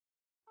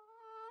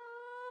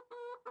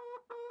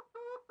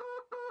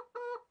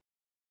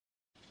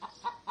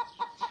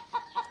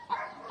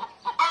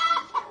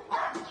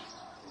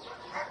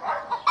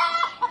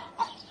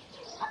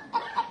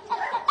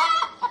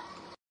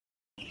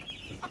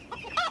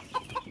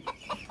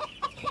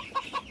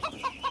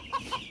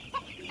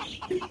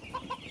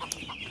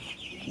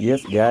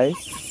Yes, guys,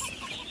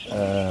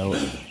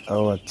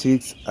 our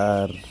chicks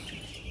are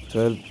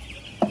 12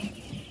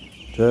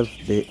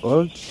 day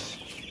old,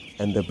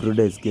 and the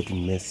brooder is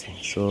getting messy,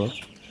 so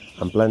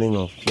I'm planning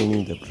of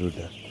cleaning the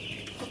brooder.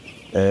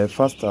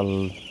 First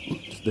I'll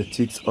put the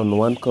chicks on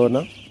one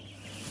corner,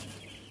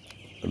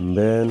 and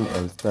then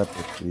I'll start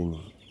the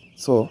cleaning.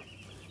 So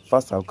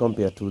first I'll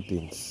compare two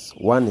things.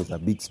 One is a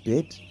big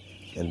spade,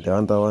 and the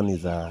other one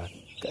is a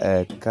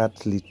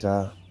cat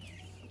litter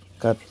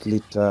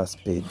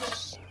spade.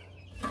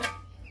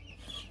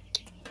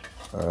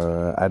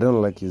 I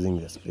don't like using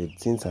the spade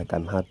since I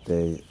can hurt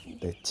the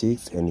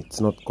chicks and it's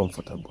not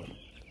comfortable.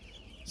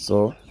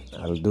 So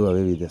I'll do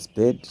away with the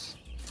spade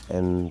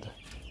and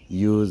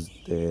use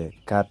the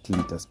cat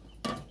litter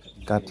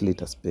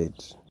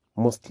spade.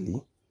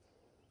 Mostly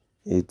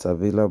it's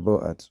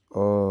available at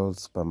all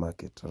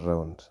supermarkets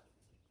around.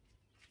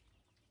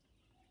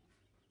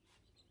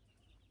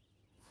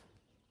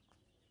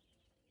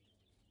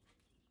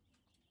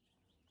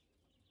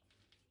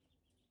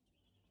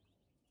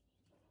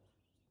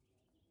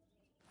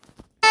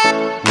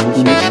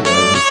 Initially, I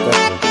will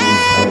start with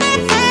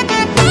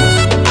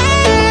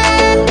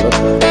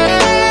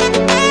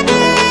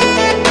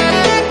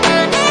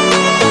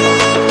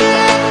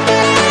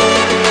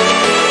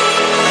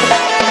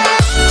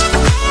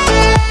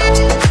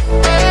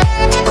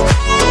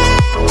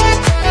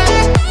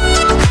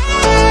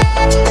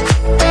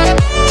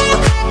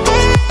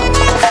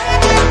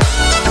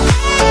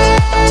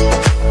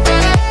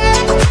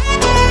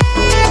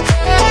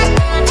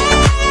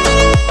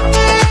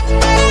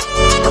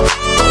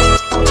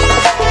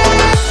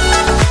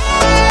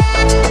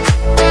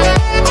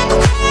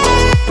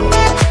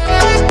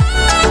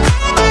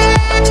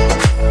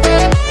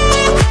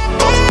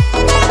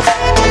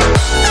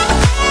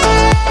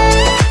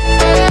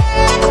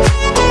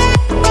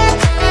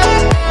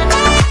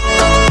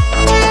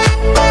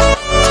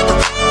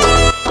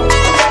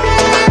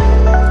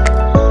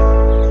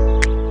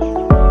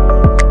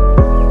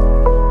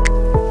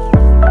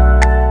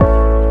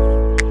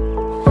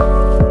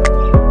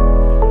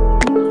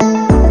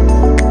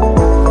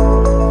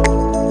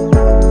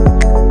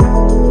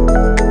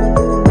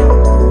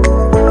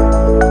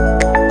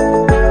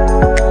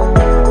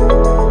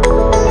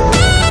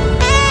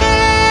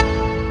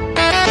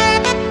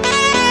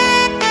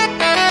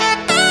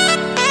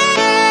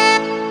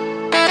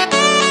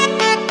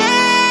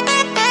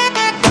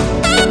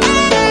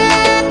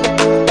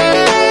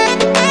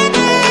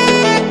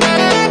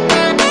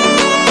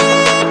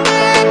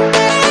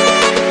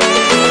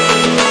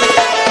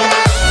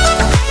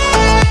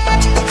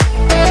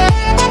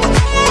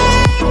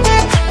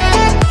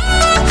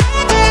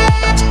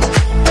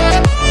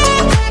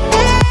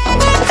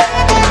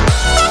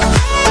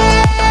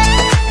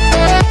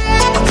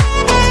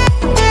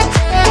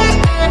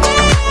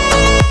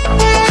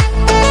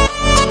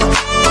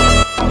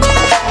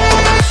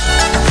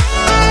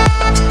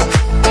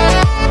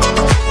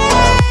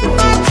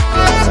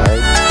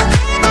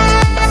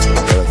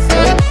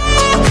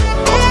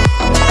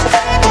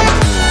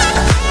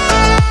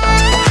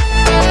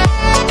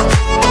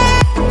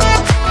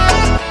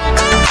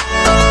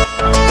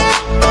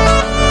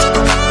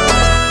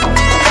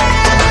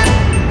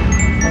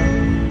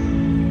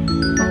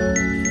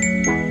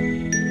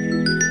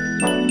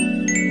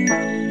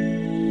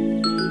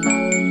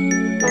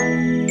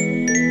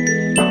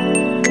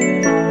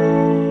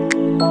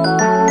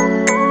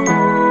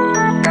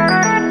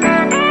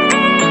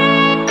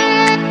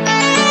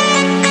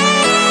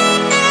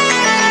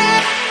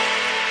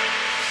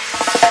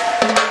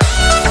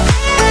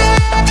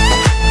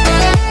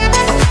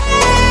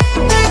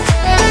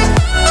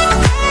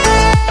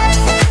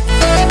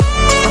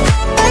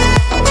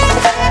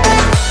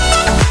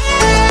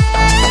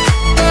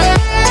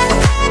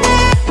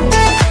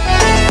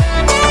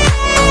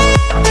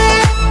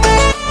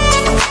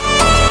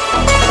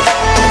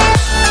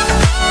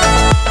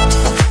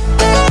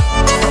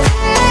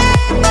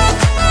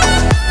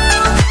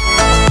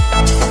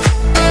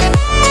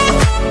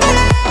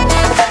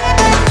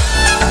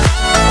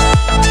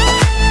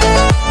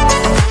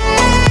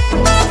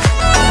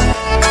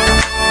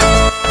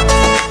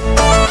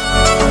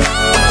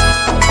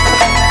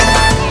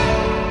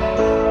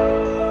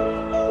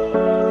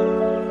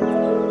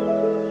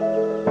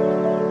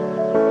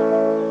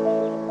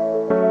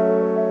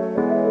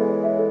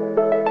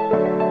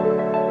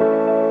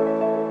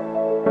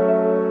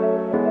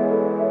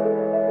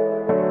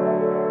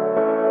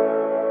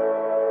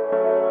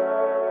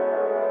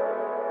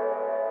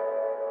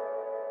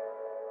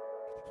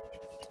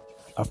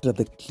After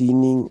the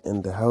cleaning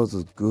and the house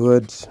is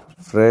good,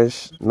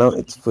 fresh, now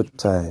it's food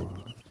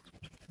time.